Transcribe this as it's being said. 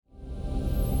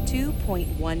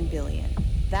2.1 billion.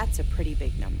 That's a pretty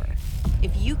big number.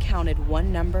 If you counted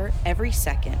one number every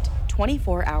second,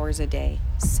 24 hours a day,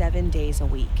 7 days a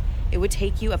week, it would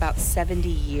take you about 70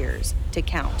 years to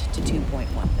count to 2.1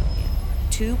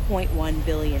 billion. 2.1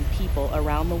 billion people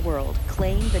around the world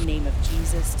claim the name of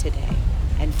Jesus today,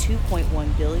 and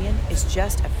 2.1 billion is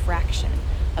just a fraction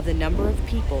of the number of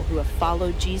people who have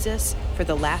followed Jesus for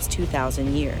the last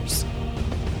 2,000 years.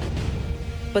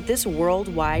 But this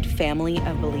worldwide family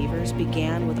of believers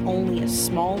began with only a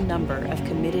small number of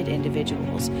committed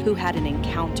individuals who had an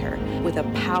encounter with a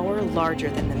power larger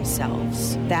than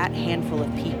themselves. That handful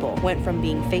of people went from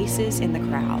being faces in the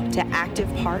crowd to active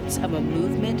parts of a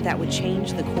movement that would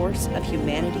change the course of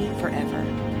humanity forever.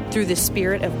 Through the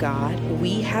Spirit of God,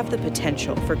 we have the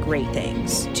potential for great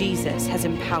things. Jesus has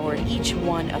empowered each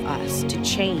one of us to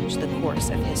change the course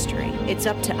of history. It's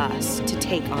up to us to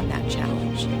take on that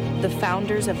challenge. The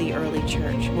founders of the early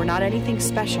church were not anything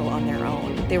special on their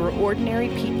own. They were ordinary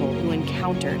people who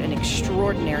encountered an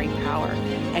extraordinary power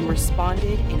and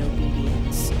responded in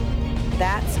obedience.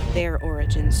 That's their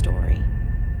origin story.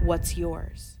 What's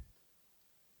yours?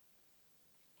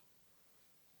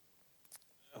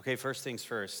 Okay, first things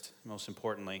first, most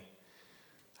importantly,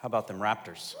 how about them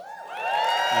Raptors?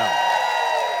 No.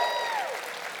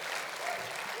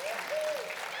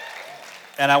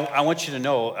 And I want you to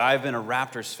know, I've been a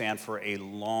Raptors fan for a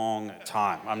long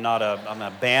time. I'm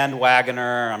a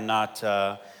bandwagoner. I'm not,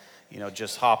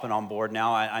 just hopping on board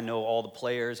now. I know all the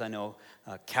players. I know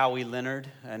Kawhi Leonard.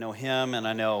 I know him, and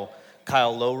I know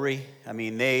Kyle Lowry. I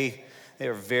mean, they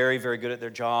are very, very good at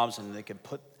their jobs, and they can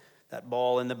put that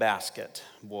ball in the basket,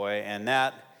 boy, and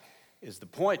that is the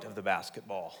point of the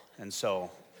basketball. And so,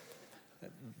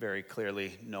 very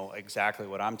clearly know exactly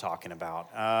what I'm talking about.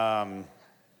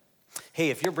 Hey,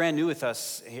 if you're brand new with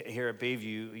us here at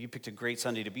Bayview, you picked a great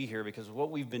Sunday to be here, because what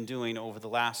we've been doing over the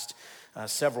last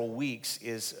several weeks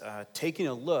is taking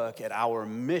a look at our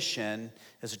mission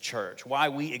as a church, why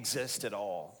we exist at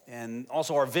all, and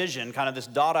also our vision, kind of this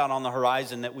dot out on the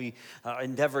horizon that we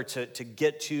endeavor to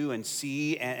get to and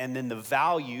see, and then the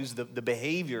values, the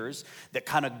behaviors that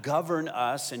kind of govern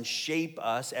us and shape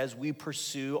us as we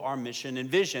pursue our mission and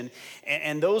vision.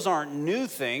 And those aren't new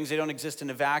things. They don't exist in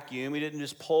a vacuum. We didn't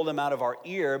just pull them out of our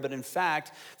ear, but in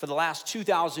fact, for the last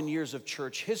 2,000 years of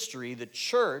church history, the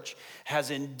church has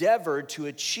endeavored to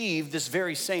achieve this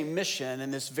very same mission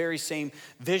and this very same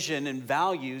vision and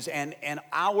values, and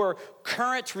our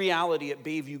current reality at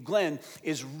Bayview Glen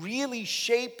is really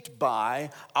shaped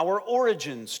by our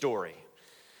origin story.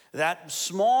 That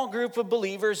small group of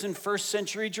believers in first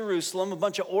century Jerusalem, a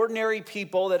bunch of ordinary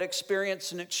people that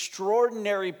experienced an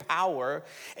extraordinary power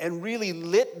and really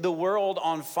lit the world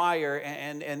on fire,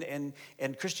 and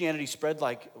Christianity spread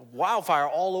like wildfire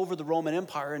all over the Roman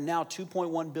Empire, and now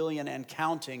 2.1 billion and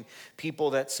counting people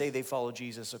that say they follow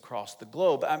Jesus across the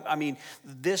globe. I mean,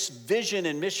 this vision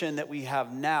and mission that we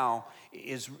have now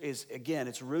is again,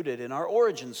 it's rooted in our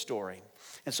origin story.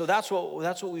 And so that's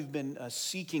what we've been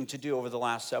seeking to do over the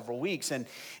last several weeks. And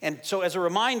so as a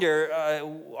reminder,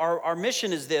 our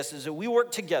mission is this, is that we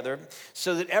work together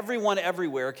so that everyone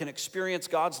everywhere can experience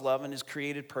God's love and his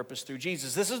created purpose through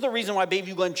Jesus. This is the reason why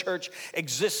Bayview Glen Church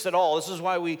exists at all. This is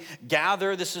why we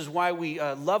gather. This is why we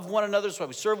love one another. This is why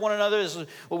we serve one another. This is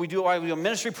what we do, why we do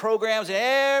ministry programs. And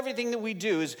everything that we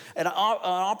do is an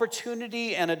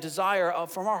opportunity and a desire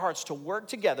from our hearts to work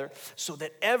together so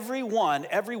that everyone,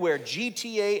 everywhere,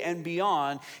 GTA and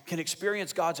beyond, can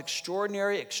experience God's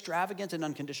extraordinary, extravagant, and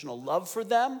unconditional love for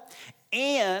them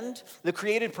and the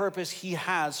created purpose he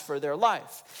has for their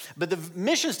life. But the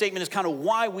mission statement is kind of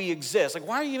why we exist. Like,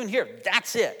 why are you even here?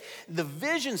 That's it. The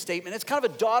vision statement, it's kind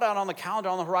of a dot out on the calendar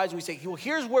on the horizon. We say, well,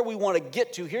 here's where we want to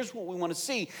get to. Here's what we want to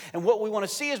see. And what we want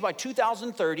to see is by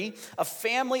 2030, a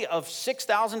family of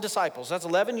 6,000 disciples. That's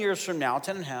 11 years from now,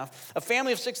 10 and a half. A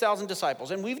family of 6,000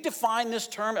 disciples. And we've defined this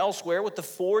term elsewhere with the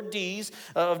 4 Ds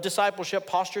of discipleship,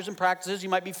 postures and practices. You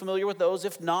might be familiar with those.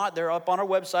 If not, they're up on our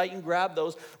website. You can grab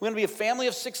those. We're going to be a family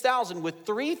of 6,000 with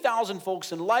 3,000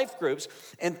 folks in life groups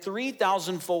and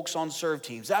 3,000 folks on serve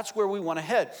teams. That's where we want to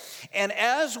head. And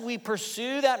as we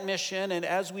pursue that mission and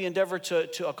as we endeavor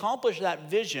to accomplish that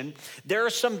vision, there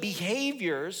are some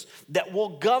behaviors that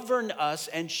will govern us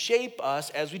and shape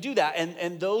us as we do that.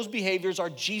 And those behaviors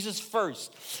are Jesus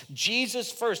first.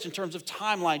 Jesus first in terms of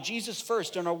timeline. Jesus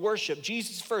first in our worship.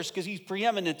 Jesus first because he's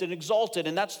preeminent and exalted.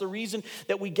 And that's the reason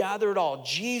that we gather it all.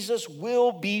 Jesus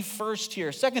will be first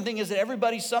here. Second thing is that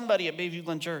everybody's somebody at Bayview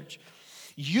Glen Church.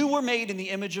 You were made in the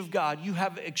image of God. You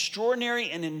have extraordinary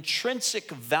and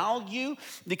intrinsic value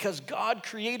because God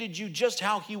created you just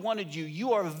how he wanted you.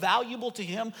 You are valuable to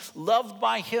him, loved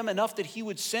by him enough that he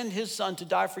would send his son to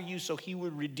die for you so he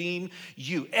would redeem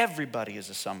you. Everybody is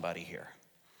a somebody here.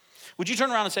 Would you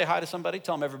turn around and say hi to somebody?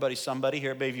 Tell them everybody's somebody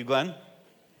here at Bayview Glen.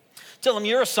 Tell them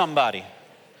you're a somebody.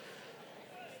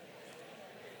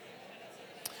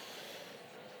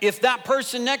 If that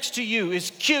person next to you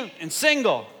is cute and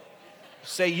single,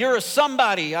 say, you're a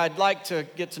somebody I'd like to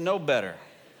get to know better.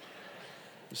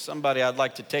 Somebody I'd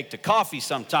like to take to coffee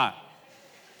sometime.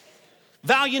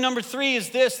 Value number 3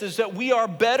 is this, is that we are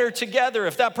better together.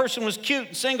 If that person was cute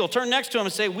and single, turn next to him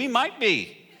and say, we might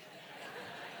be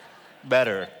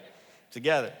better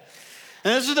together.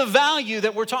 And this is the value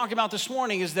that we're talking about this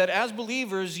morning, is that as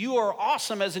believers, you are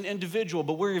awesome as an individual,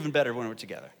 but we're even better when we're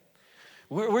together.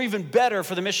 We're even better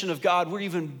for the mission of God. We're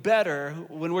even better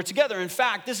when we're together. In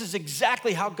fact, this is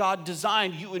exactly how God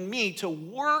designed you and me to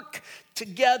work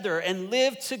together and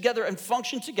live together and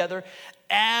function together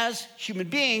as human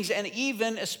beings, and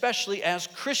even especially as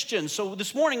Christians. So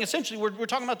this morning, essentially, we're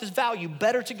talking about this value,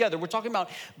 better together. We're talking about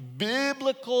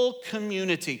biblical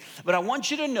community. But I want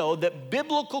you to know that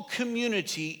biblical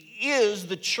community is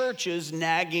the church's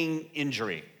nagging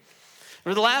injury.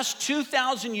 For the last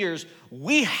 2,000 years,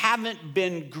 we haven't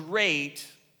been great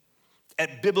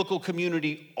at biblical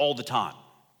community all the time.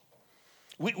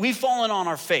 We've fallen on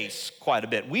our face quite a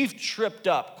bit. We've tripped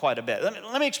up quite a bit.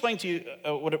 Let me explain to you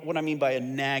what I mean by a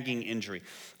nagging injury.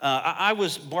 I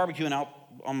was barbecuing out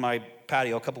on my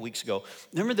patio a couple weeks ago.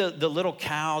 Remember the little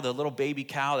cow, the little baby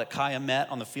cow that Kaya met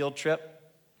on the field trip?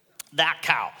 That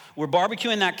cow. We're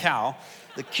barbecuing that cow,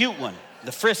 the cute one.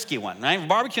 The frisky one, right? We're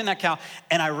barbecuing that cow,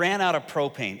 and I ran out of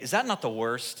propane. Is that not the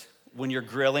worst? When you're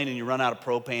grilling and you run out of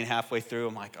propane halfway through,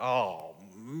 I'm like, oh,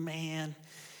 man,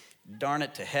 darn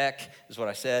it to heck, is what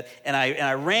I said. And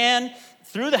I ran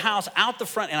through the house, out the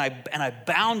front, and I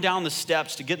bound down the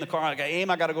steps to get in the car. I got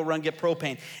I got to go run, get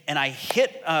propane. And I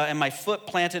hit, and my foot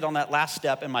planted on that last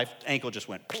step, and my ankle just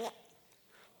went,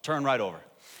 turned right over.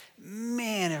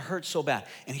 Man, it hurt so bad.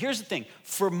 And here's the thing.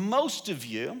 For most of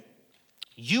you,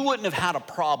 you wouldn't have had a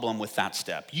problem with that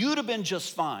step. You'd have been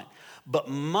just fine. But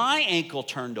my ankle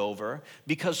turned over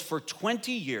because for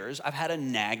 20 years, I've had a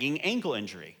nagging ankle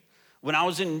injury. When I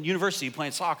was in university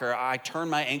playing soccer, I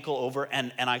turned my ankle over,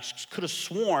 and I could have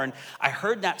sworn I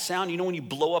heard that sound. You know when you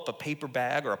blow up a paper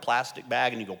bag or a plastic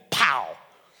bag and you go, pow?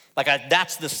 Like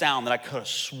that's the sound that I could have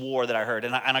swore that I heard.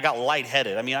 And I got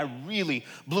lightheaded. I mean, I really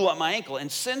blew up my ankle.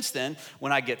 And since then,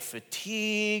 when I get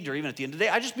fatigued or even at the end of the day,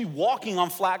 I just be walking on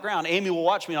flat ground. Amy will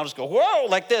watch me and I'll just go, whoa,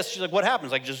 like this. She's like, what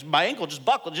happens? Like my ankle just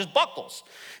buckles.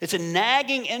 It's a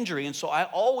nagging injury. And so I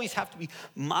always have to be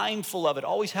mindful of it,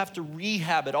 always have to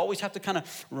rehab it, always have to kind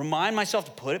of remind myself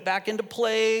to put it back into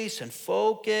place and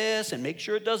focus and make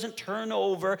sure it doesn't turn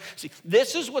over. See,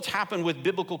 this is what's happened with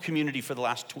biblical community for the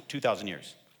last 2,000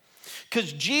 years.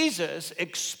 Because Jesus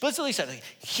explicitly said,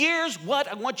 here's what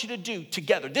I want you to do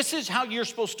together. This is how you're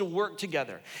supposed to work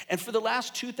together. And for the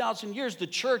last 2,000 years, the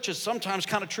church has sometimes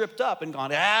kind of tripped up and gone,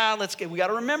 we got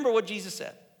to remember what Jesus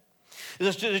said.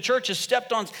 The church has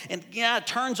stepped on, and it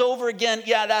turns over again.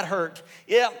 Yeah, that hurt.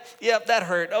 Yeah, that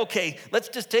hurt. Okay, let's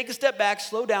just take a step back,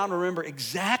 slow down, remember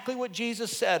exactly what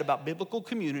Jesus said about biblical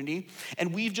community.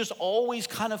 And we've just always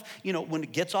kind of, when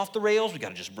it gets off the rails, we got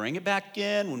to just bring it back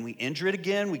in. When we injure it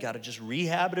again, we got to just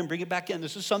rehab it and bring it back in.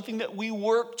 This is something that we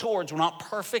work towards. We're not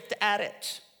perfect at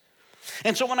it.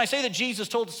 And so when I say that Jesus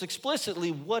told us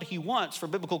explicitly what he wants for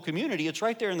biblical community, it's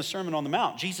right there in the Sermon on the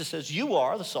Mount. Jesus says, you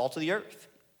are the salt of the earth.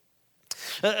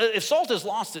 If salt has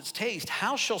lost its taste,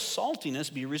 how shall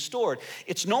saltiness be restored?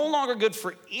 It's no longer good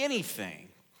for anything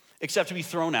except to be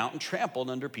thrown out and trampled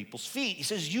under people's feet. He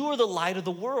says, you are the light of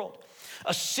the world.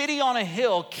 A city on a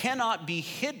hill cannot be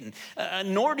hidden,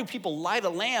 nor do people light a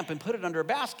lamp and put it under a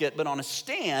basket, but on a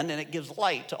stand, and it gives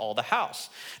light to all the house.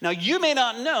 Now, you may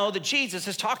not know that Jesus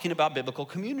is talking about biblical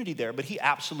community there, but he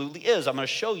absolutely is. I'm going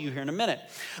to show you here in a minute.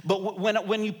 But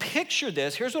when you picture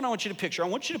this, here's what I want you to picture. I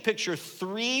want you to picture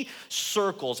 3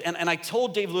 circles. And I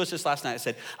told Dave Lewis this last night. I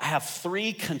said, I have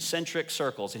 3 concentric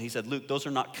circles. And he said, Luke, those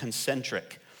are not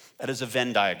concentric. That is a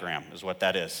Venn diagram, is what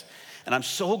that is. And I'm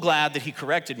so glad that he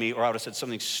corrected me, or I would have said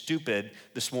something stupid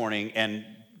this morning and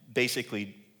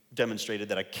basically demonstrated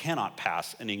that I cannot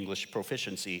pass an English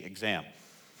proficiency exam.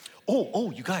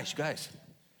 Oh, you guys.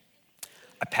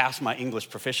 I passed my English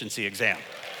proficiency exam.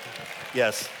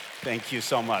 Yes, thank you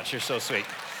so much. You're so sweet.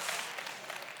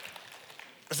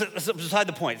 That's beside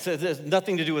the point. It has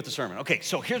nothing to do with the sermon. Okay,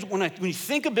 so here's when you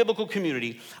think of biblical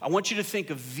community, I want you to think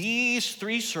of these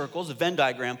three circles, a Venn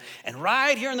diagram, and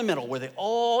right here in the middle where they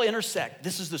all intersect,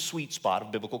 this is the sweet spot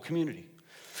of biblical community.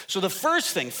 So the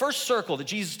first circle that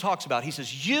Jesus talks about, he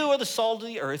says, you are the salt of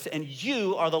the earth and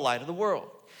you are the light of the world.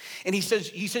 And he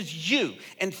says you.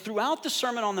 And throughout the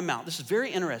Sermon on the Mount, this is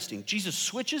very interesting, Jesus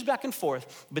switches back and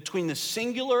forth between the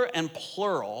singular and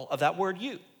plural of that word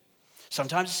you.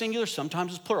 Sometimes it's singular,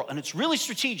 sometimes it's plural. And it's really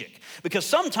strategic because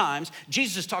sometimes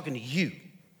Jesus is talking to you.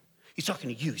 He's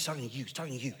talking to you, he's talking to you, he's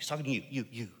talking to you, he's talking to you,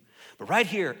 you. But right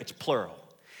here, it's plural.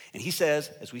 And he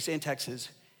says, as we say in Texas,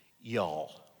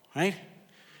 y'all, right?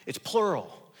 It's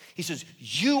plural. He says,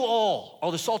 you all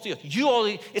are the salt of the earth. You all,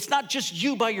 it's not just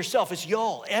you by yourself, it's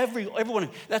y'all. Everyone,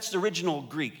 that's the original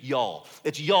Greek, y'all.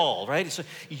 It's y'all, right? It's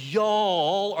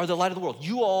y'all are the light of the world.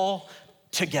 You all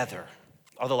together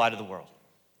are the light of the world.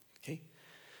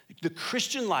 The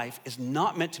Christian life is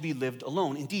not meant to be lived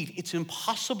alone. Indeed, it's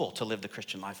impossible to live the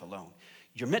Christian life alone.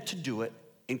 You're meant to do it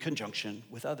in conjunction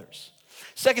with others.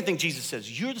 Second thing Jesus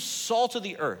says, you're the salt of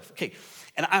the earth. Okay,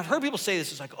 and I've heard people say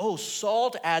this, it's like, oh,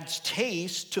 salt adds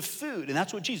taste to food. And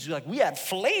that's what Jesus is like, we add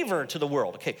flavor to the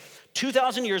world. Okay,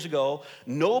 2,000 years ago,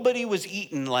 nobody was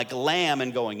eating like lamb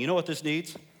and going, you know what this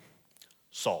needs?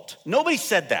 Salt. Nobody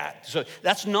said that. So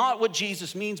that's not what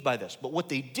Jesus means by this. But what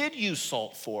they did use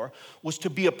salt for was to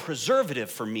be a preservative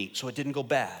for meat so it didn't go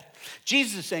bad.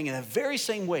 Jesus is saying in that very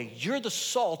same way, you're the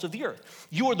salt of the earth.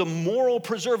 You are the moral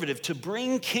preservative to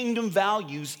bring kingdom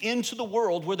values into the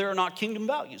world where there are not kingdom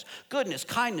values. Goodness,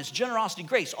 kindness, generosity,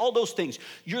 grace, all those things.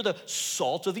 You're the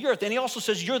salt of the earth. And he also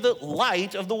says you're the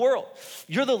light of the world.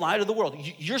 You're the light of the world.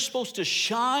 You're supposed to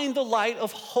shine the light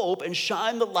of hope and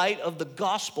shine the light of the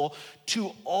gospel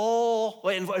to all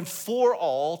and for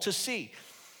all to see.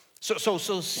 So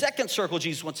the second circle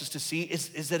Jesus wants us to see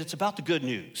is that it's about the good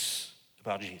news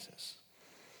about Jesus.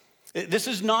 This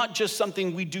is not just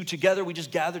something we do together. We just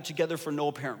gather together for no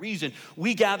apparent reason.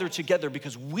 We gather together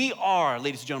because we are,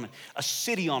 ladies and gentlemen, a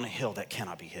city on a hill that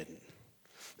cannot be hidden.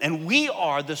 And we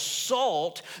are the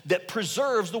salt that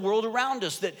preserves the world around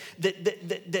us,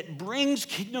 that brings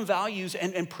kingdom values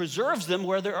and preserves them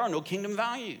where there are no kingdom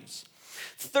values.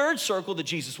 Third circle that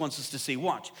Jesus wants us to see,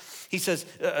 watch. He says,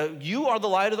 you are the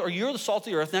light of the, or you're the salt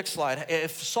of the earth. Next slide.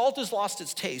 If salt has lost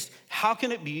its taste, how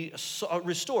can it be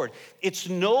restored? It's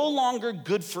no longer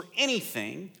good for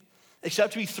anything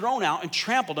except to be thrown out and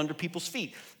trampled under people's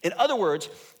feet. In other words,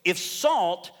 if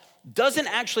salt doesn't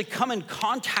actually come in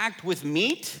contact with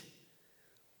meat,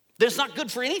 then it's not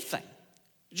good for anything.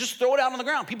 Just throw it out on the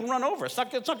ground. People run over. It's not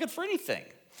good for anything.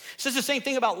 He says the same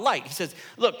thing about light. He says,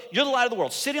 look, you're the light of the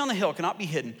world. City on the hill cannot be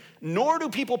hidden, nor do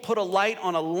people put a light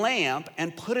on a lamp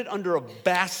and put it under a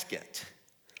basket,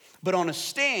 but on a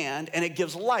stand, and it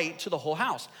gives light to the whole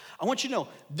house. I want you to know,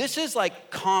 this is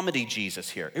like comedy Jesus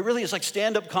here. It really is like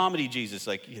stand-up comedy Jesus.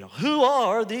 Like, who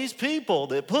are these people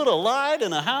that put a light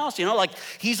in a house? Like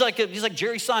he's like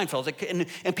Jerry Seinfeld. Like,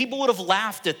 and people would have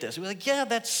laughed at this. We're like, yeah,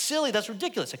 that's silly. That's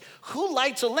ridiculous. Like, who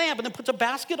lights a lamp and then puts a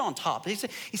basket on top? He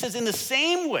says, in the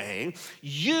same way,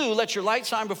 you let your light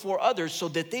shine before others so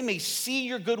that they may see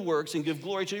your good works and give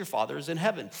glory to your Father who is in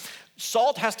heaven.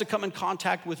 Salt has to come in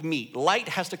contact with meat. Light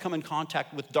has to come in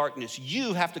contact with darkness.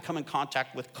 You have to come in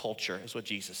contact with culture, is what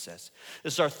Jesus says.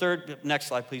 This is our third, next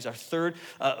slide, please, our third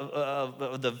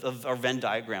of our Venn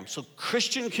diagram. So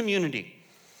Christian community,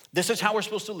 this is how we're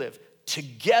supposed to live.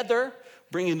 Together,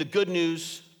 bringing the good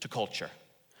news to culture.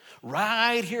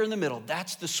 Right here in the middle,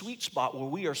 that's the sweet spot where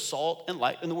we are salt and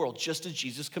light in the world, just as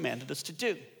Jesus commanded us to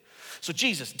do. So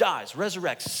Jesus dies,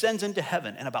 resurrects, sends into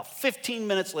heaven, and about 15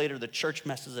 minutes later, the church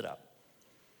messes it up.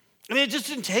 I mean, it just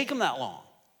didn't take them that long.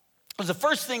 Because the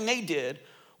first thing they did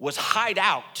was hide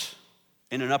out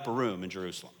in an upper room in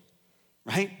Jerusalem,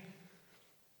 right?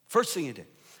 First thing he did.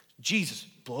 Jesus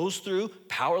blows through,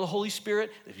 power of the Holy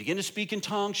Spirit. They begin to speak in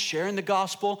tongues, sharing the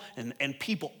gospel, and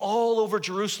people all over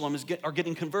Jerusalem are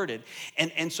getting converted.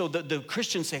 And so the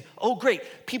Christians say, oh,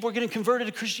 great, people are getting converted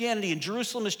to Christianity and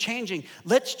Jerusalem is changing.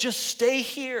 Let's just stay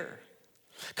here.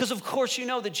 Because of course you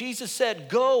know that Jesus said,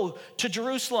 go to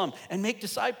Jerusalem and make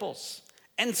disciples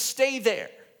and stay there.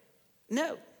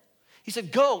 No. He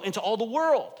said, go into all the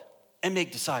world and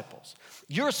make disciples.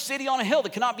 You're a city on a hill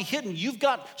that cannot be hidden. You've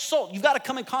got salt. You've got to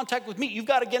come in contact with meat. You've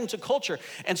got to get into culture.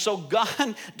 And so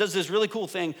God does this really cool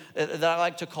thing that I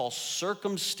like to call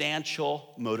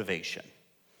circumstantial motivation.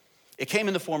 It came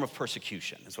in the form of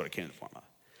persecution, is what it came in the form of.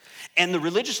 And the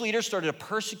religious leaders started to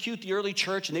persecute the early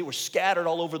church, and they were scattered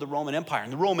all over the Roman Empire.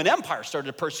 And the Roman Empire started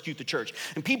to persecute the church.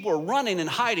 And people were running and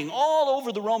hiding all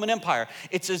over the Roman Empire.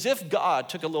 It's as if God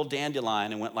took a little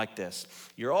dandelion and went like this.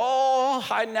 You're all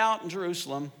hiding out in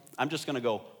Jerusalem. I'm just going to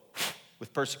go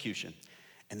with persecution.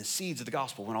 And the seeds of the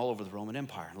gospel went all over the Roman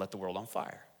Empire and lit the world on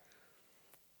fire.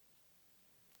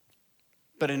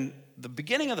 But in the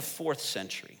beginning of the 4th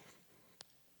century,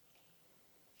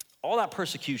 all that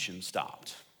persecution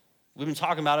stopped. We've been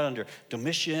talking about it under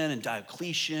Domitian and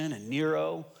Diocletian and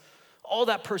Nero. All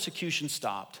that persecution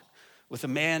stopped with a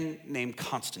man named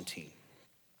Constantine.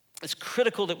 It's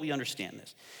critical that we understand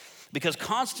this because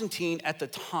Constantine at the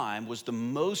time was the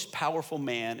most powerful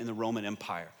man in the Roman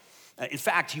Empire. In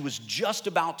fact, he was just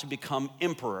about to become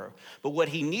emperor, but what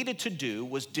he needed to do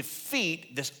was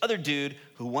defeat this other dude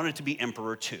who wanted to be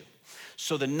emperor too.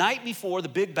 So the night before the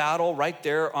big battle right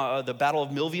there, the Battle of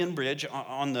Milvian Bridge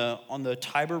on the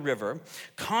Tiber River,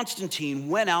 Constantine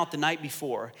went out the night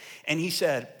before and he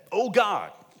said, "Oh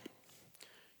God,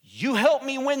 you help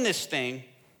me win this thing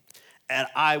and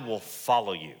I will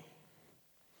follow you."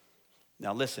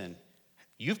 Now listen,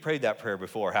 you've prayed that prayer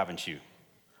before, haven't you?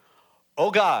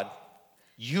 Oh God,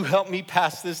 you help me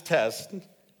pass this test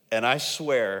and I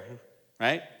swear,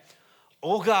 right?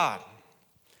 Oh God,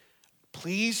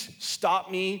 please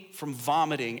stop me from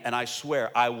vomiting, and I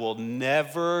swear I will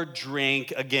never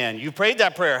drink again. You prayed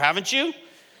that prayer, haven't you?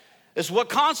 It's what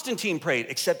Constantine prayed,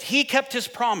 except he kept his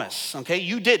promise, okay?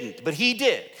 You didn't, but he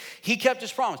did. He kept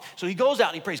his promise. So he goes out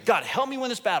and he prays, "God, help me win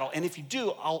this battle, and if you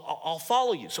do, I'll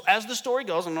follow you." So as the story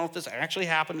goes, I don't know if this actually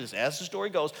happened, as the story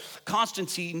goes,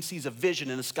 Constantine sees a vision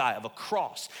in the sky of a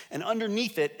cross, and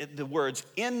underneath it, the words,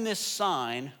 "In this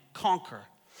sign, conquer."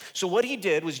 So what he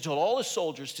did was he told all his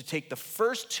soldiers to take the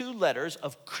first 2 letters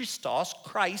of Christos,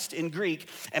 Christ in Greek,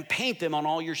 and paint them on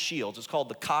all your shields. It's called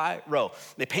the Chi Rho.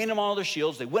 They painted them on all their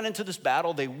shields. They went into this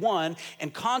battle. They won.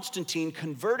 And Constantine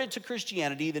converted to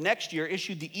Christianity. The next year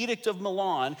issued the Edict of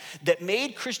Milan that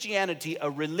made Christianity a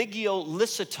religio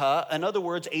licita, in other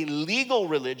words, a legal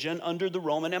religion under the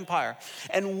Roman Empire.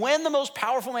 And when the most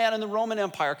powerful man in the Roman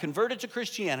Empire converted to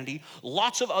Christianity,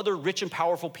 lots of other rich and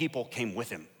powerful people came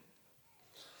with him.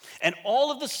 And all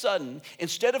of a sudden,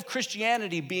 instead of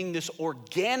Christianity being this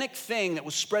organic thing that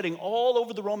was spreading all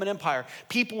over the Roman Empire,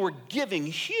 people were giving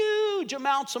huge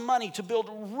amounts of money to build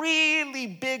really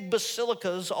big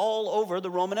basilicas all over the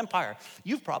Roman Empire.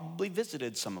 You've probably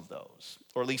visited some of those,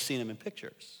 or at least seen them in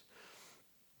pictures.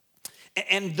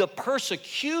 And the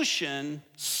persecution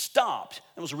stopped.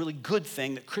 It was a really good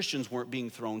thing that Christians weren't being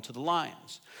thrown to the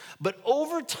lions. But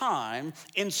over time,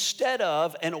 instead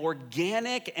of an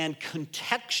organic and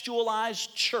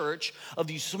contextualized church of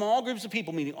these small groups of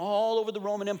people meeting all over the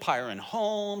Roman Empire in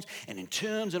homes and in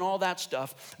tombs and all that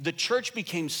stuff, the church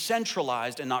became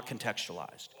centralized and not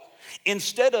contextualized.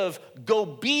 Instead of go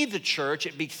be the church,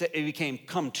 it became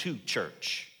come to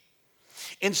church.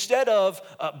 Instead of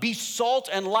be salt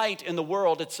and light in the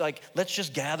world, it's like, let's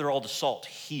just gather all the salt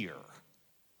here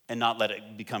and not let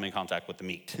it become in contact with the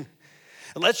meat.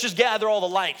 Let's just gather all the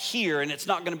light here and it's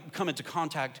not going to come into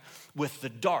contact with the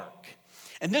dark.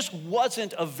 And this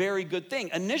wasn't a very good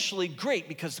thing. Initially, great,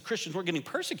 because the Christians weren't getting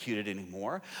persecuted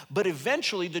anymore, but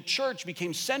eventually the church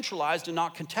became centralized and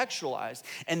not contextualized.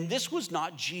 And this was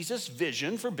not Jesus'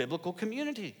 vision for biblical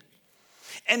community.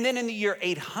 And then in the year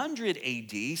 800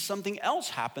 AD, something else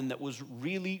happened that was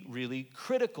really, really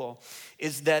critical,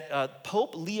 is that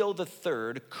Pope Leo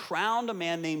III crowned a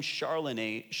man named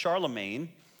Charlemagne.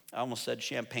 I almost said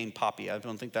Champagne Poppy. I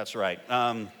don't think that's right.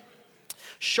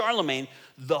 Charlemagne,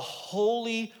 the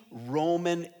Holy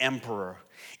Roman Emperor.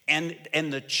 And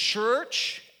the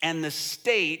church and the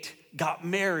state got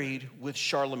married with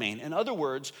Charlemagne. In other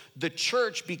words, the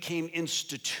church became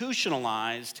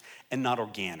institutionalized and not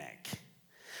organic.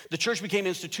 The church became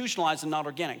institutionalized and not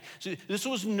organic. So this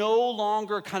was no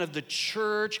longer kind of the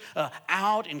church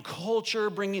out in culture,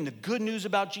 bringing the good news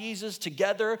about Jesus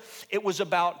together. It was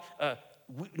about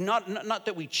not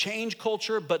that we change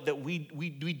culture, but that we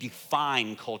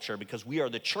define culture, because we are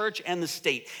the church and the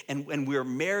state, and we're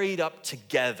married up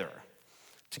together.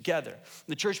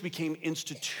 The church became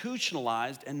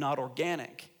institutionalized and not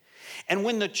organic. And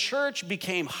when the church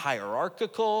became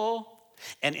hierarchical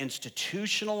and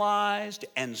institutionalized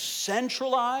and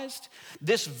centralized,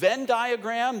 this Venn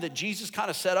diagram that Jesus kind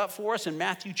of set up for us in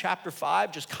Matthew chapter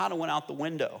 5 just kind of went out the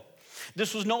window.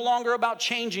 This was no longer about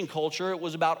changing culture, it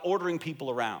was about ordering people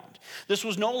around. This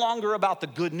was no longer about the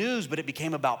good news, but it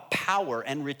became about power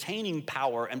and retaining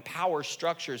power and power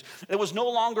structures. It was no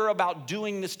longer about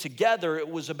doing this together, it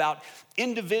was about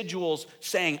individuals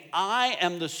saying, I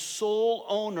am the sole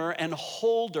owner and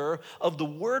holder of the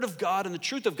Word of God and the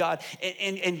truth of God,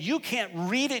 and you can't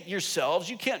read it yourselves,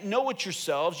 you can't know it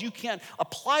yourselves, you can't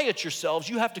apply it yourselves,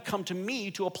 you have to come to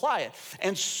me to apply it.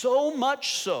 And so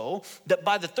much so that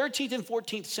by the 13th and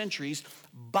 14th centuries,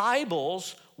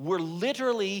 Bibles were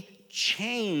literally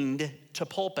chained to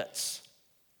pulpits.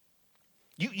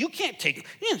 You can't take,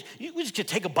 you just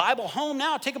take a Bible home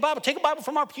now. Take a Bible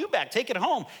from our pew back, take it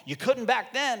home. You couldn't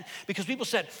back then because people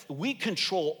said, we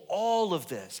control all of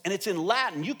this. And it's in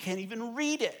Latin, you can't even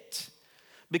read it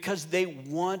because they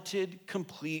wanted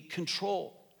complete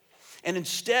control. And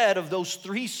instead of those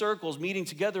three circles meeting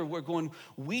together,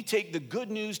 we take the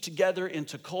good news together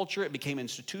into culture. It became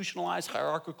institutionalized,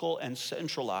 hierarchical, and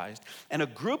centralized. And a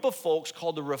group of folks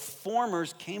called the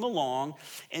Reformers came along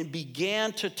and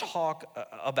began to talk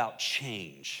about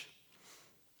change.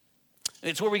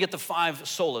 It's where we get the five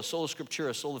solas: sola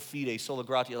scriptura, sola fide, sola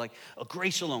gratia, like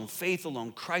grace alone, faith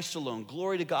alone, Christ alone,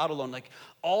 glory to God alone. Like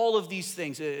all of these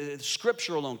things,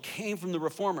 scripture alone came from the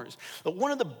Reformers. But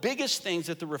one of the biggest things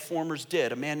that the Reformers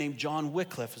did, a man named John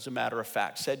Wycliffe, as a matter of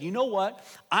fact, said, you know what?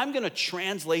 I'm going to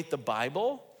translate the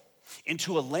Bible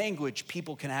into a language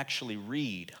people can actually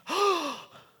read.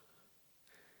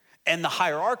 And the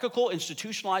hierarchical,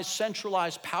 institutionalized,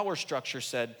 centralized power structure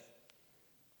said,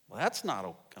 well, that's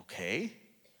not okay.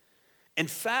 In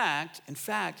fact,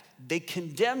 they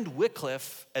condemned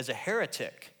Wycliffe as a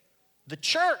heretic. The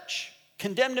church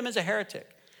condemned him as a heretic.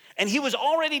 And he was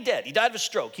already dead. He died of a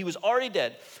stroke. He was already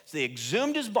dead. So they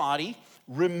exhumed his body,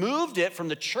 removed it from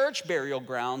the church burial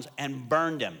grounds, and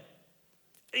burned him.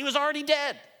 He was already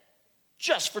dead,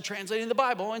 just for translating the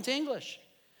Bible into English.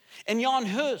 And Jan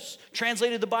Hus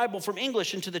translated the Bible from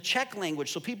English into the Czech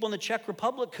language so people in the Czech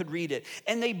Republic could read it.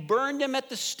 And they burned him at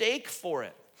the stake for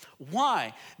it.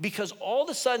 Why? Because all of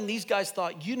a sudden these guys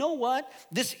thought, you know what?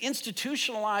 This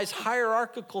institutionalized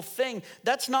hierarchical thing,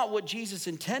 that's not what Jesus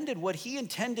intended. What he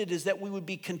intended is that we would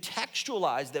be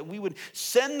contextualized, that we would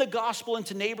send the gospel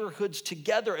into neighborhoods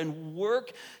together and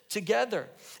work together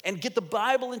and get the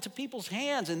Bible into people's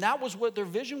hands. And that was what their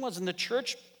vision was. And the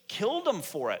church killed him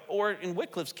for it, or in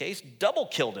Wycliffe's case, double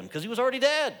killed him because he was already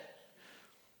dead.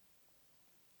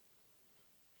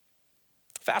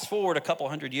 Fast forward a couple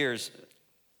hundred years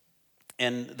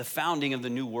and the founding of the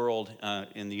New World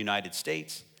in the United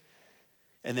States,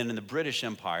 and then in the British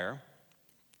Empire,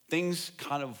 things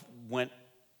kind of went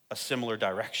a similar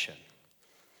direction.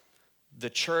 The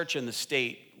church and the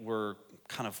state were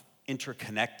kind of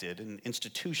interconnected and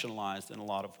institutionalized in a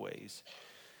lot of ways.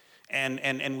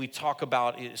 And we talk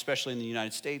about, especially in the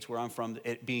United States where I'm from,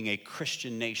 it being a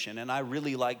Christian nation. And I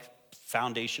really like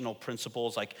foundational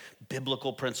principles, like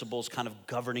biblical principles kind of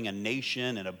governing a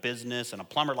nation and a business and a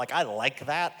plumber. Like, I like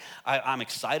that. I'm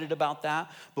excited about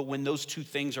that. But when those two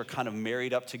things are kind of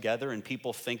married up together and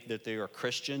people think that they are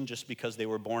Christian just because they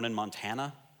were born in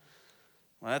Montana,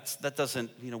 well, that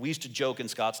doesn't, we used to joke in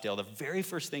Scottsdale, the very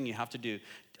first thing you have to do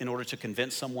in order to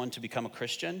convince someone to become a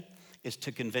Christian is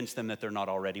to convince them that they're not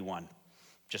already one,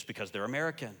 just because they're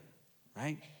American,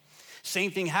 right?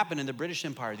 Same thing happened in the British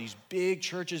Empire, these big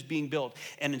churches being built.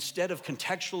 And instead of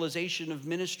contextualization of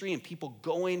ministry and people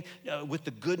going with the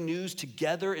good news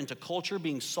together into culture,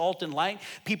 being salt and light,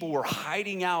 people were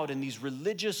hiding out in these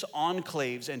religious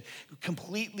enclaves and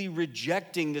completely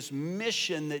rejecting this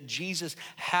mission that Jesus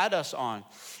had us on.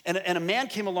 And a man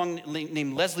came along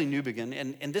named Lesslie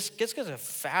Newbigin, and this guy's a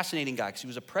fascinating guy because he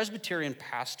was a Presbyterian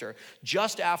pastor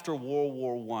just after World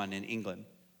War I in England.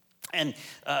 And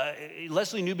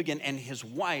Lesslie Newbigin and his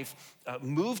wife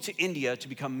moved to India to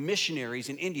become missionaries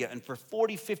in India. And for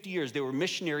 40, 50 years, they were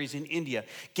missionaries in India,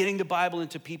 getting the Bible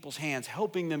into people's hands,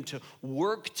 helping them to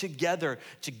work together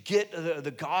to get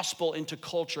the gospel into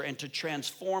culture and to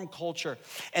transform culture.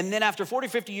 And then after 40,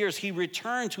 50 years, he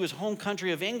returned to his home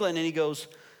country of England, and he goes,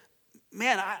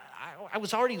 man, I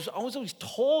was always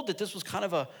told that this was kind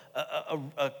of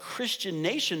a Christian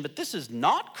nation, but this is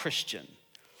not Christian.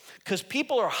 Because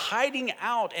people are hiding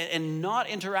out and not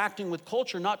interacting with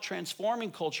culture, not transforming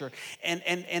culture.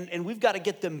 And we've got to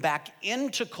get them back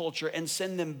into culture and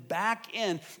send them back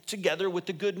in together with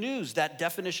the good news, that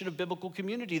definition of biblical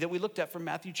community that we looked at from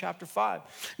Matthew chapter 5.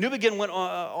 Newbigin went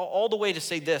all the way to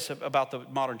say this about the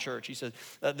modern church. He said,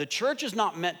 the church is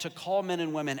not meant to call men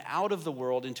and women out of the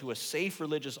world into a safe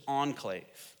religious enclave,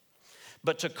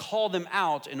 but to call them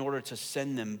out in order to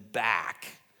send them back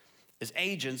as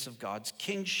agents of God's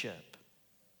kingship.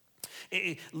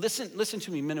 Listen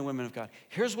to me, men and women of God.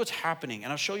 Here's what's happening,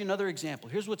 and I'll show you another example.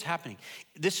 Here's what's happening.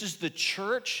 This is the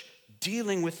church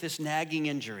dealing with this nagging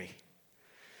injury.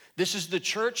 This is the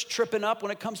church tripping up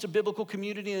when it comes to biblical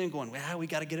community and going, well, we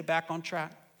got to get it back on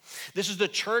track. This is the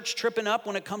church tripping up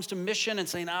when it comes to mission and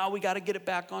saying, we got to get it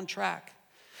back on track.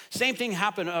 Same thing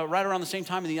happened right around the same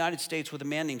time in the United States with a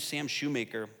man named Sam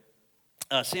Shoemaker.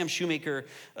 Sam Shoemaker,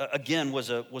 again, was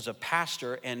a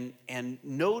pastor and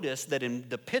noticed that in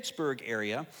the Pittsburgh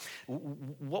area,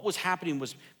 what was happening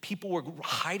was people were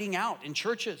hiding out in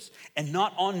churches and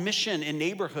not on mission in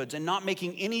neighborhoods and not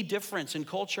making any difference in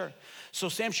culture. So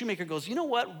Sam Shoemaker goes, you know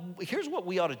what? Here's what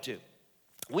we ought to do.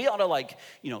 We ought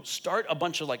to start a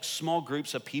bunch of small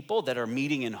groups of people that are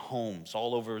meeting in homes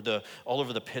all over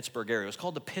the Pittsburgh area. It was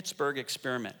called the Pittsburgh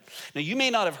Experiment. Now, you may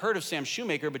not have heard of Sam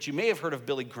Shoemaker, but you may have heard of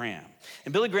Billy Graham.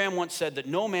 And Billy Graham once said that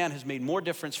no man has made more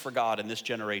difference for God in this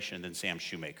generation than Sam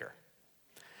Shoemaker.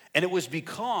 And it was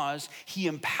because he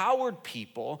empowered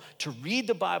people to read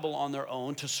the Bible on their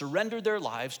own, to surrender their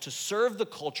lives, to serve the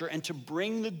culture, and to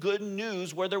bring the good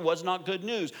news where there was not good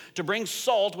news, to bring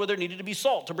salt where there needed to be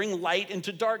salt, to bring light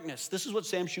into darkness. This is what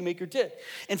Sam Shoemaker did.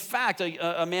 In fact,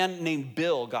 a man named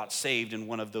Bill got saved in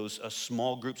one of those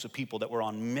small groups of people that were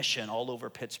on mission all over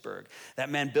Pittsburgh. That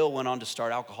man, Bill, went on to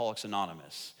start Alcoholics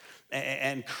Anonymous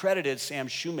and credited Sam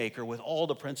Shoemaker with all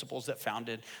the principles that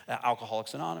founded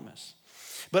Alcoholics Anonymous.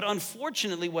 But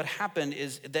unfortunately, what happened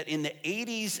is that in the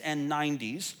 80s and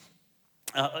 90s,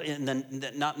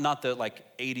 not the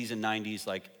 80s and 90s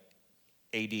like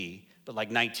AD, but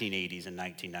 1980s and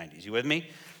 1990s. You with me?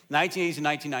 1980s and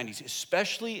 1990s,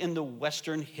 especially in the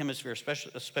Western Hemisphere,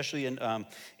 especially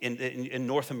in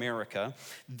North America,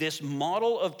 this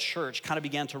model of church kind of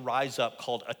began to rise up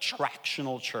called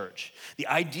attractional church. The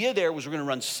idea there was we're going to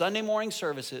run Sunday morning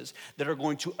services that are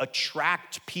going to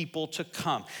attract people to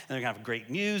come. And they're going to have great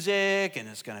music, and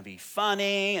it's going to be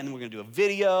funny, and we're going to do a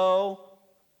video.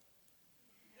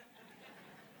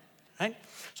 Right?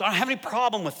 So I don't have any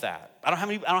problem with that. I don't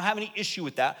have any issue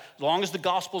with that. As long as the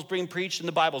gospel's being preached and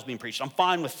the Bible's being preached, I'm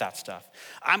fine with that stuff.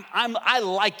 I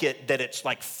like it that it's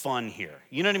fun here.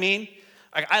 You know what I mean?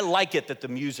 I like it that the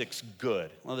music's good.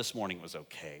 Well, this morning was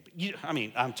okay. But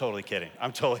I'm totally kidding.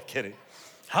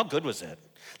 How good was it?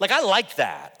 I like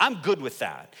that. I'm good with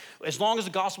that. As long as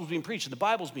the gospel's being preached and the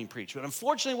Bible's being preached. But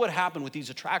unfortunately, what happened with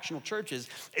these attractional churches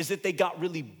is that they got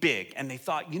really big. And they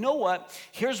thought, you know what?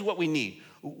 Here's what we need.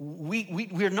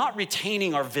 We're not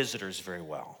retaining our visitors very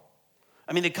well.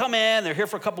 They come in, they're here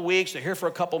for a couple weeks, they're here for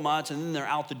a couple months, and then they're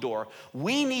out the door.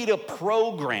 We need a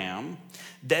program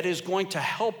that is going to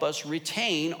help us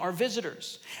retain our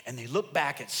visitors. And they look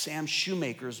back at Sam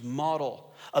Shoemaker's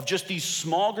model of just these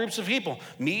small groups of people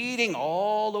meeting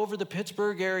all over the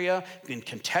Pittsburgh area in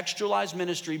contextualized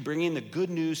ministry, bringing the good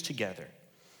news together.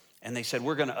 And they said,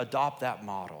 we're going to adopt that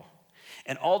model.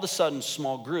 And all of a sudden,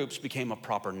 small groups became a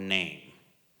proper name.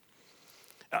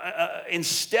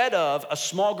 Instead of a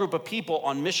small group of people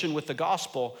on mission with the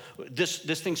gospel, this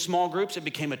thing, small groups, it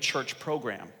became a church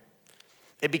program.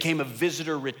 It became a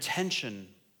visitor retention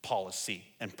policy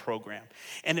and program.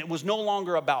 And it was no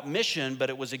longer about mission, but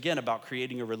it was, again, about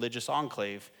creating a religious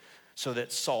enclave so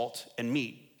that salt and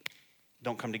meat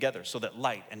don't come together, so that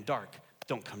light and dark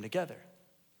don't come together.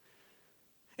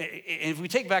 If we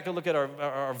take back a look at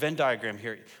our Venn diagram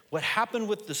here, what happened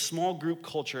with the small group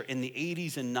culture in the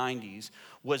 80s and 90s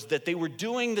was that they were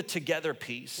doing the together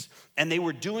piece and they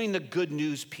were doing the good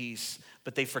news piece,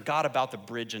 but they forgot about the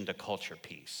bridge into culture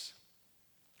piece.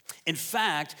 In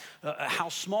fact, how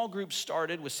small groups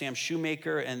started with Sam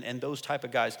Shoemaker and those type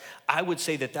of guys, I would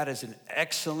say that is an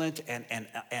excellent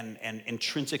and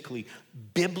intrinsically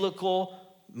biblical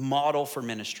model for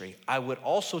ministry. I would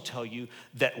also tell you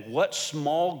that what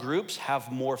small groups have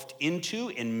morphed into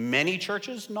in many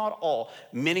churches, not all,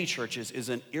 many churches, is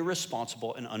an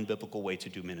irresponsible and unbiblical way to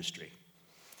do ministry.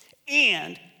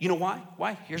 And you know why?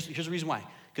 Why? Here's the reason why.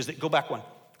 Because go back one.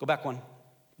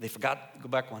 They forgot, go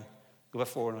back one. Go back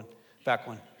forward one. Back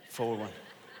one. Forward one.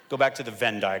 Go back to the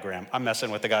Venn diagram. I'm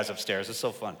messing with the guys upstairs. It's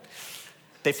so fun.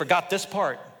 They forgot this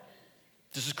part.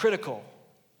 This is critical.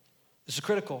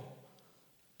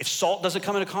 If salt doesn't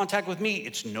come into contact with meat,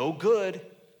 it's no good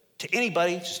to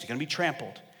anybody. It's just going to be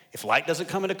trampled. If light doesn't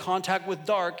come into contact with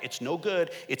dark, it's no good.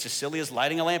 It's as silly as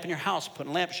lighting a lamp in your house,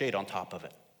 putting a lampshade on top of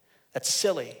it. That's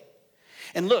silly.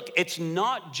 And look, it's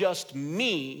not just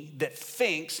me that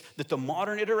thinks that the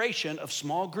modern iteration of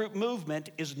small group movement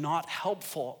is not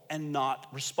helpful and not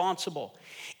responsible.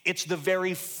 It's the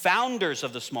very founders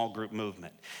of the small group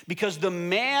movement. Because the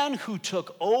man who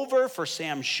took over for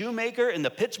Sam Shoemaker in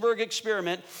the Pittsburgh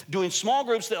experiment, doing small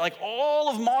groups that like all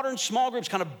of modern small groups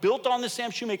kind of built on the Sam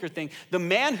Shoemaker thing, the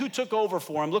man who took over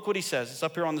for him, look what he says. It's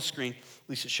up here on the screen. At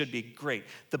least it should be great.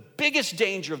 The biggest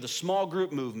danger of the small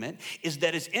group movement is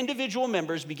that as individual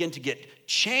members begin to get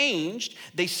changed,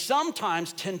 they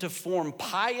sometimes tend to form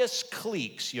pious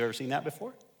cliques. You ever seen that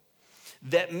before?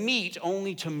 That meet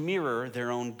only to mirror their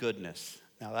own goodness.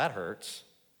 Now that hurts.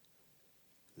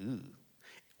 Ooh.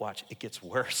 Watch, it gets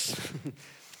worse.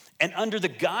 And under the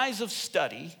guise of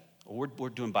study, we're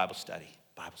doing Bible study.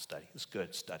 It's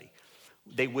good study.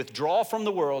 They withdraw from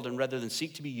the world and rather than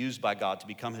seek to be used by God to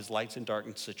become his lights in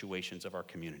darkened situations of our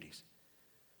communities.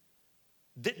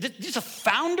 These are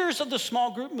founders of the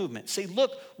small group movement. Say,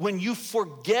 look, when you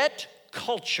forget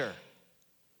culture,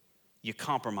 you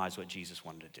compromise what Jesus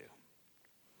wanted to do.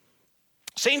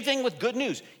 Same thing with good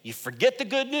news. You forget the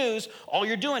good news, all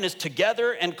you're doing is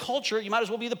together and culture. You might as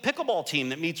well be the pickleball team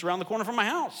that meets around the corner from my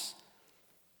house.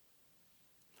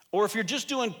 Or if you're just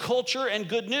doing culture and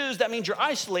good news, that means you're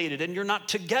isolated and you're not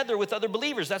together with other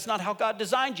believers. That's not how God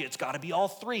designed you. It's got to be all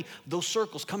three, those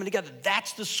circles coming together.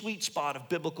 That's the sweet spot of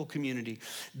biblical community.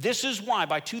 This is why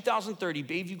by 2030,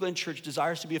 Bayview Glen Church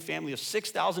desires to be a family of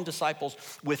 6,000 disciples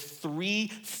with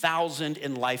 3,000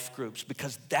 in life groups,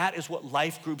 because that is what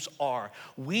life groups are.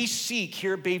 We seek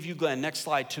here at Bayview Glen, next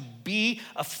slide, to be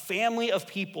a family of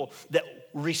people that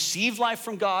receive life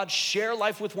from God, share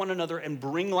life with one another, and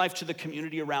bring life to the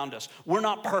community around us. We're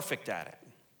not perfect at it.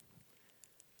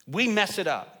 We mess it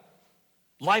up.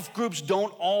 Life groups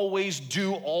don't always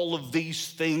do all of these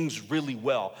things really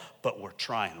well, but we're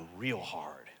trying real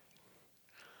hard.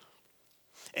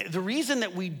 The reason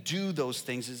that we do those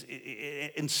things is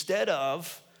instead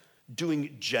of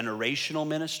doing generational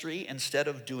ministry, instead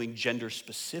of doing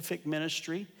gender-specific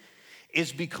ministry,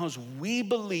 is because we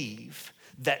believe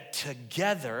that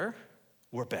together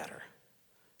we're better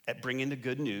at bringing the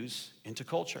good news into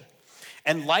culture.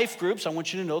 And life groups, I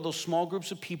want you to know, those small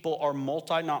groups of people are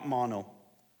multi, not mono.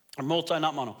 Or multi,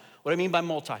 not mono. What do I mean by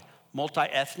multi?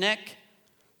 Multi-ethnic,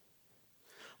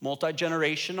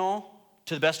 multi-generational,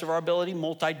 to the best of our ability,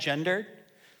 multi-gendered.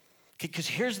 Because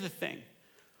here's the thing.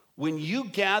 When you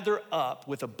gather up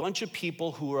with a bunch of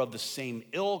people who are of the same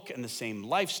ilk and the same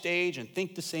life stage and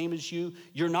think the same as you,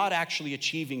 you're not actually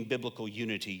achieving biblical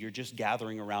unity. You're just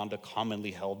gathering around a commonly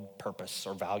held purpose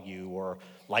or value or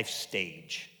life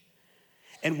stage.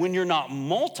 And when you're not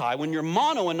multi, when you're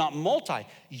mono and not multi,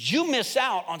 you miss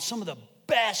out on some of the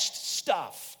best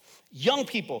stuff. Young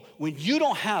people, when you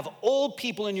don't have old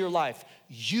people in your life,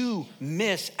 you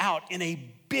miss out in a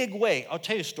big way. I'll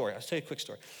tell you a story. I'll tell you a quick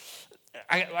story.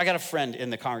 I got a friend in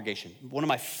the congregation, one of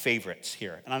my favorites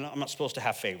here. And I'm not supposed to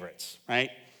have favorites, right?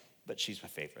 But she's my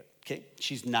favorite, okay?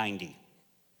 She's 90.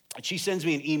 And she sends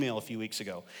me an email a few weeks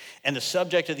ago. And the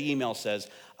subject of the email says,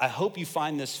 I hope you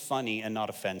find this funny and not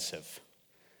offensive.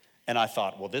 And I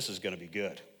thought, well, this is going to be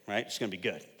good, right? It's going to be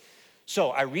good. So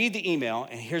I read the email,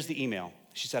 and here's the email.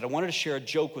 She said, I wanted to share a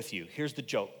joke with you. Here's the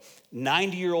joke.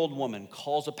 90-year-old woman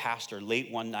calls a pastor late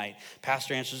one night.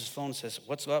 Pastor answers his phone and says,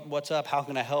 what's up? How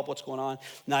can I help? What's going on?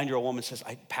 90-year-old woman says,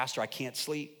 Pastor, I can't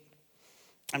sleep.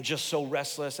 I'm just so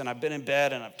restless, and I've been in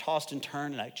bed, and I've tossed and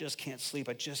turned, and I just can't sleep.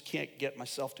 I just can't get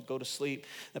myself to go to sleep.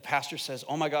 The pastor says,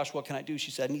 oh my gosh, what can I do?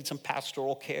 She said, I need some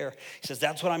pastoral care. He says,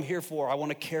 that's what I'm here for. I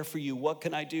want to care for you. What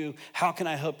can I do? How can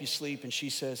I help you sleep? And she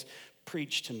says,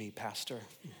 preach to me, Pastor.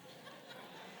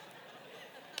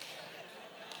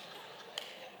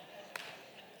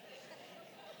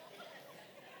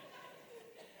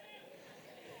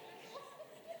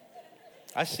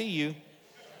 I see you.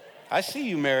 I see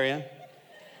you, Marion.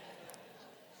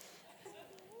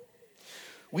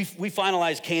 We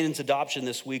finalized Canaan's adoption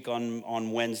this week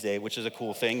on Wednesday, which is a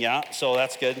cool thing, yeah? So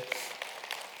that's good.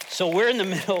 So we're in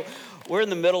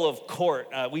the middle of court.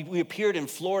 We appeared in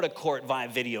Florida court via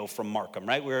video from Markham,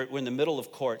 right? We're in the middle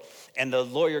of court, and the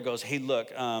lawyer goes, hey, look,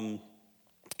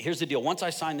 here's the deal. Once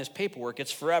I sign this paperwork,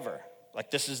 it's forever. Like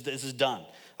this is done.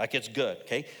 Like it's good,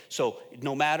 okay? So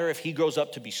no matter if he grows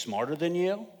up to be smarter than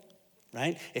you,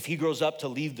 right? If he grows up to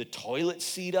leave the toilet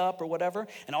seat up or whatever,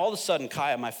 and all of a sudden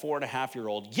Kaya, my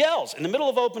 4.5-year-old, yells in the middle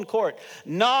of open court,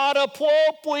 not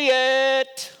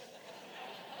appropriate.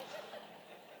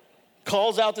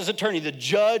 Calls out this attorney. The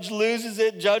judge loses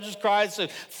it. Judge cries. So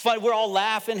we're all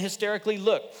laughing hysterically.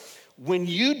 Look, when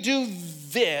you do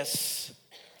this,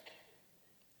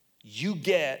 you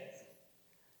get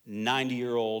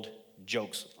 90-year-old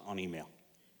jokes on email.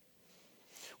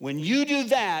 When you do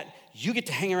that, you get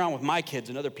to hang around with my kids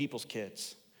and other people's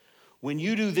kids. When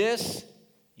you do this,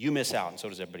 you miss out, and so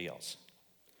does everybody else.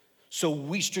 So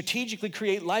we strategically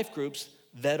create life groups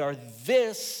that are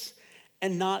this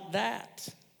and not that.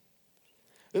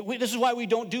 This is why we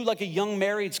don't do like a young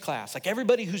marrieds class. Like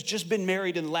everybody who's just been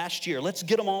married in the last year, let's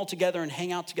get them all together and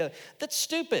hang out together. That's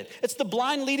stupid. It's the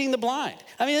blind leading the blind.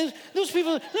 I mean, those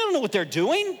people, they don't know what they're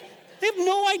doing. They have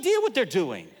no idea what they're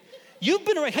doing. You've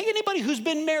been around, hey, anybody who's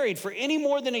been married for any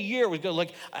more than a year, we go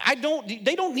like,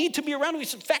 they don't need to be around. In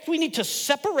fact, we need to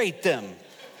separate them.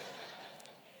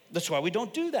 That's why we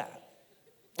don't do that.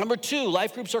 Number 2,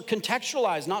 life groups are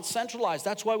contextualized, not centralized.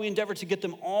 That's why we endeavor to get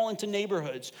them all into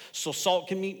neighborhoods so salt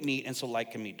can meet meat and so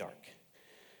light can meet dark.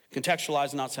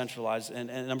 Contextualized, not centralized. And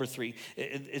number 3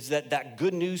 is that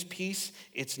good news piece,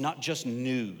 it's not just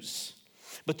news.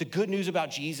 But the good news about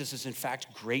Jesus is in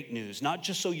fact great news. Not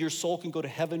just so your soul can go to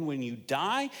heaven when you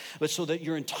die, but so that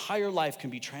your entire life can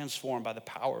be transformed by the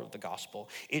power of the gospel.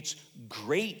 It's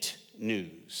great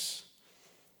news.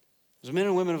 As men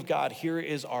and women of God, here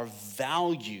is our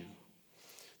value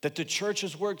that the church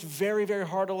has worked very, very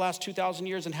hard the last 2,000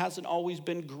 years and hasn't always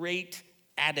been great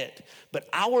at it. But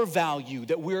our value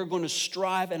that we're going to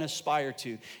strive and aspire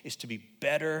to is to be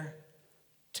better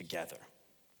together.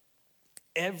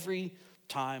 Every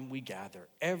time we gather,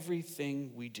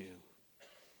 everything we do,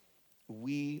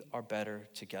 we are better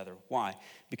together. Why?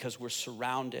 Because we're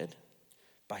surrounded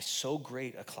by so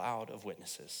great a cloud of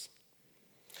witnesses.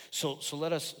 So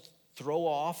let us throw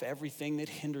off everything that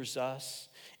hinders us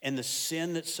and the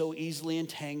sin that so easily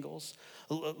entangles.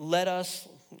 Let us,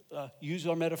 use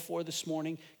our metaphor this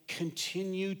morning,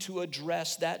 continue to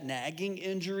address that nagging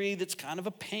injury that's kind of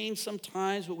a pain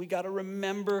sometimes, but we got to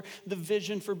remember the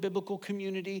vision for biblical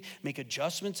community, make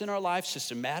adjustments in our life,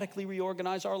 systematically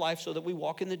reorganize our life so that we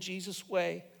walk in the Jesus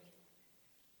way.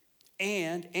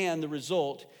 And the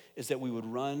result is that we would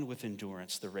run with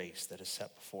endurance the race that is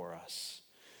set before us.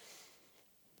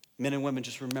 Men and women,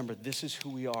 just remember, this is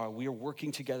who we are. We are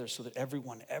working together so that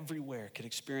everyone, everywhere, can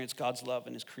experience God's love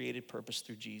and his created purpose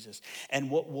through Jesus.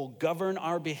 And what will govern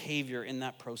our behavior in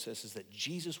that process is that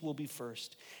Jesus will be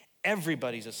first.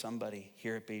 Everybody's a somebody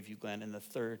here at Bayview Glen. And the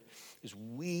third is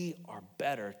we are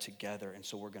better together. And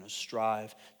so we're going to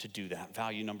strive to do that.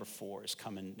 Value number 4 is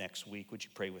coming next week. Would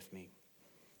you pray with me?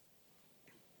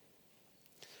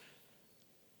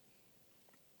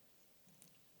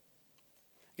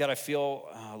 God, I feel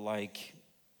like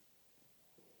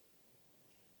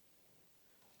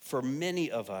for many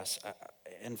of us,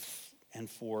 and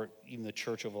for even the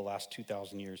church over the last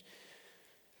 2,000 years,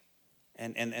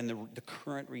 and the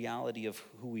current reality of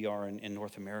who we are in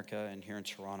North America and here in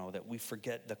Toronto, that we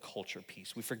forget the culture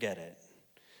piece. We forget it,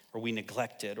 or we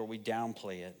neglect it, or we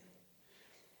downplay it.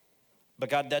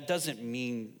 But God, that doesn't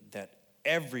mean that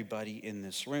everybody in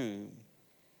this room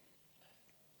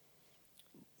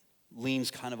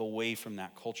leans kind of away from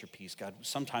that culture piece. God,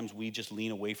 sometimes we just lean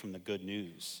away from the good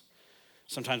news.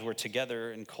 Sometimes we're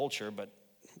together in culture, but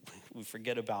we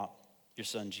forget about your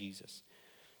son, Jesus.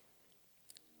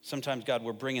 Sometimes, God,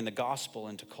 we're bringing the gospel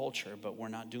into culture, but we're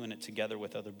not doing it together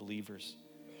with other believers.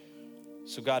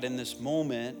 So, God, in this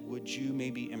moment, would you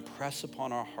maybe impress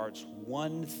upon our hearts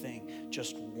one thing,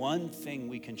 just one thing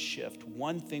we can shift,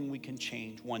 one thing we can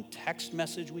change, one text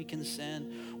message we can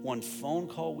send, one phone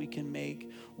call we can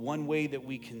make, one way that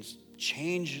we can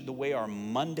change the way our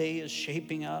Monday is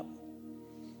shaping up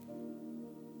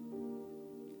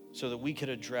so that we could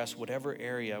address whatever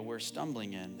area we're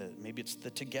stumbling in. That maybe it's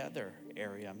the together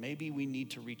area. Maybe we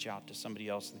need to reach out to somebody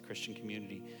else in the Christian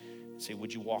community and say,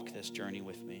 would you walk this journey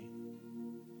with me?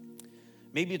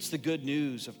 Maybe it's the good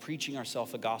news of preaching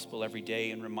ourselves a gospel every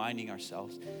day and reminding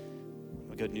ourselves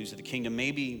the good news of the kingdom.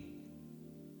 Maybe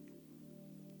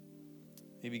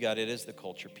God, it is the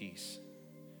culture piece.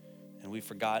 And we've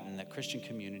forgotten that Christian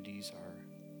communities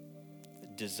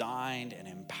are designed and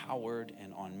empowered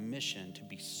and on mission to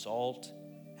be salt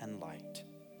and light.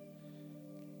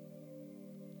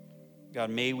 God,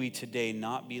 may we today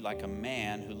not be like a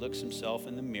man who looks himself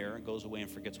in the mirror and goes away and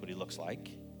forgets what he looks like.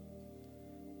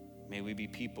 May we be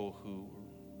people who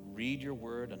read your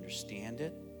word, understand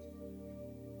it,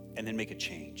 and then make a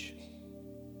change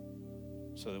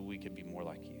so that we could be more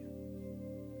like you.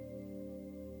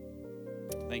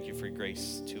 Thank you for your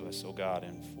grace to us, oh God,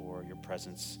 and for your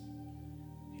presence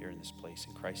here in this place.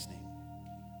 In Christ's name.